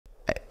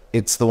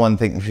it's the one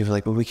thing people are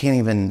like, well, we can't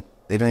even,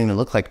 they don't even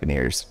look like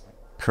veneers.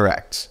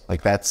 Correct.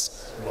 Like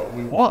that's What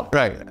we want.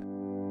 right.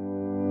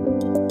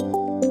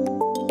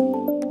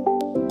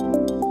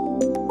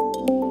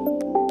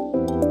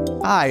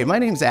 Hi, my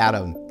name's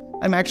Adam.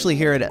 I'm actually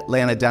here at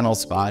Atlanta Dental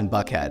Spa in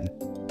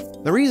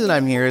Buckhead. The reason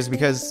I'm here is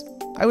because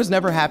I was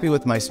never happy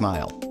with my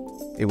smile.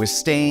 It was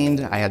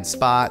stained, I had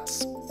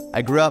spots.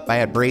 I grew up, I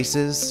had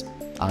braces.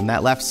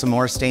 That left some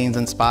more stains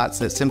and spots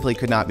that simply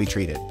could not be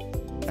treated.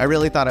 I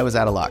really thought I was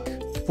out of luck.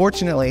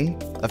 Fortunately,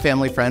 a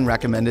family friend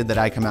recommended that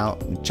I come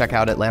out and check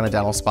out Atlanta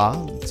Dental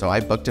Spa. So I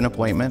booked an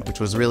appointment, which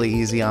was really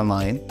easy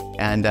online,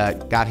 and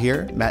got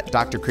here, met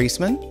Dr.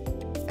 Creasman,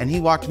 and he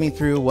walked me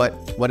through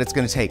what it's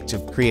gonna take to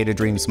create a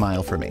dream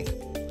smile for me.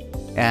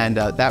 And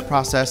that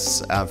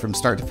process from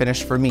start to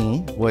finish for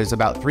me was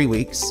about 3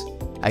 weeks.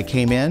 I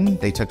came in,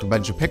 they took a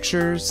bunch of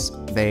pictures,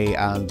 they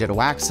did a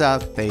wax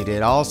up, they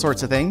did all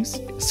sorts of things,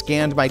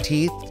 scanned my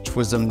teeth, which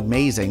was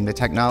amazing. The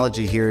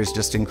technology here is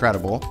just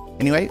incredible.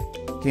 Anyway,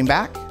 came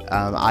back.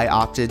 I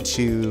opted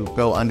to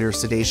go under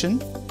sedation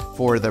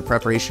for the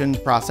preparation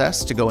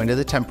process to go into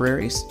the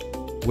temporaries,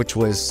 which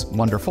was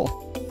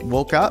wonderful.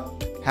 Woke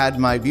up, had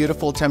my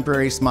beautiful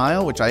temporary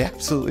smile, which I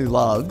absolutely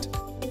loved.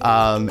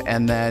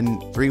 And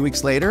then 3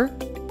 weeks later,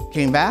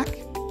 came back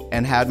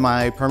and had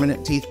my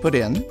permanent teeth put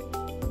in,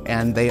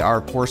 and they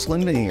are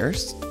porcelain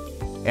veneers.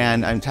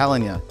 And I'm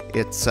telling you,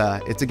 it's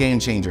a game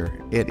changer.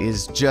 It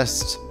is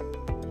just,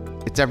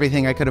 it's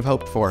everything I could have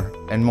hoped for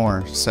and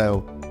more.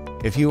 So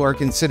if you are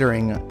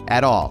considering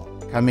at all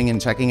coming and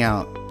checking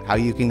out how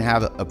you can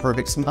have a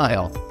perfect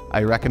smile,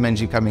 I recommend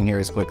you coming here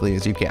as quickly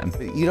as you can.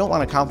 You don't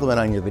want to compliment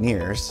on your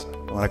veneers,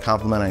 you want to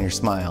compliment on your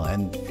smile,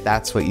 and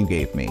that's what you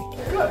gave me.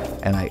 Good.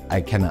 And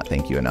I cannot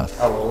thank you enough.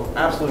 Oh, well,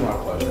 absolutely my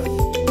pleasure.